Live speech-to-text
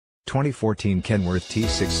2014 Kenworth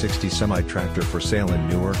T660 Semi Tractor for sale in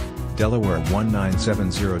Newark, Delaware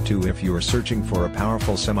 19702. If you are searching for a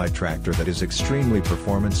powerful semi-tractor that is extremely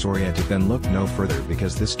performance-oriented, then look no further,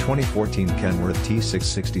 because this 2014 Kenworth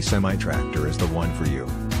T660 Semi-Tractor is the one for you.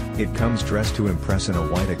 It comes dressed to impress in a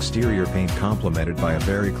white exterior paint complemented by a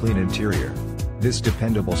very clean interior. This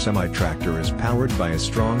dependable semi-tractor is powered by a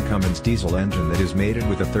strong Cummins diesel engine that is mated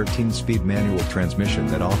with a 13-speed manual transmission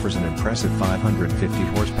that offers an impressive 550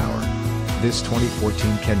 horsepower. This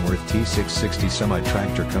 2014 Kenworth T660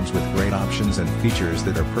 Semi-Tractor comes with great options and features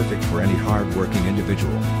that are perfect for any hard-working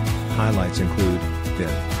individual. Highlights include: VIN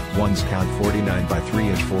 1's count 49 by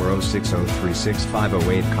 3-inch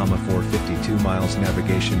 406036508, 452 miles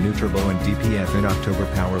NavigationNew turbo and DPF in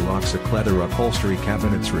OctoberPower LocksA CLeather upholstery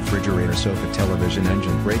cabinets, refrigerator, sofa, television,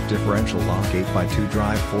 engine, brake differential, lock, 8x2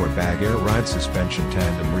 drive, 4-bag air ride, suspension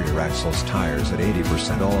tandem, rear axles, tires at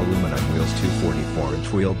 80%, all aluminum wheels, 244-inch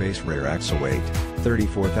wheelbaseRear axle weight,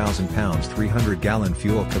 34,000 pounds, 300-gallon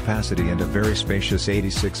fuel capacity, and a very spacious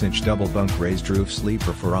 86-inch double bunk raised roof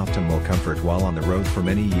sleeper for optimal comfort while on the road for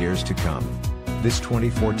many years to come. This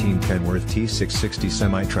 2014 Kenworth T660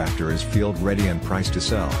 Semi-Tractor is field ready and priced to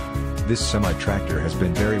sell. This semi-tractor has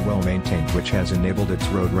been very well maintained, which has enabled its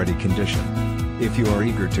road-ready condition. If you are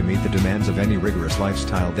eager to meet the demands of any rigorous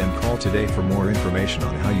lifestyle, then call today for more information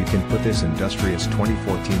on how you can put this industrious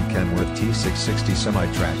 2014 Kenworth T660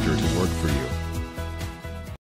 Semi-Tractor to work for you.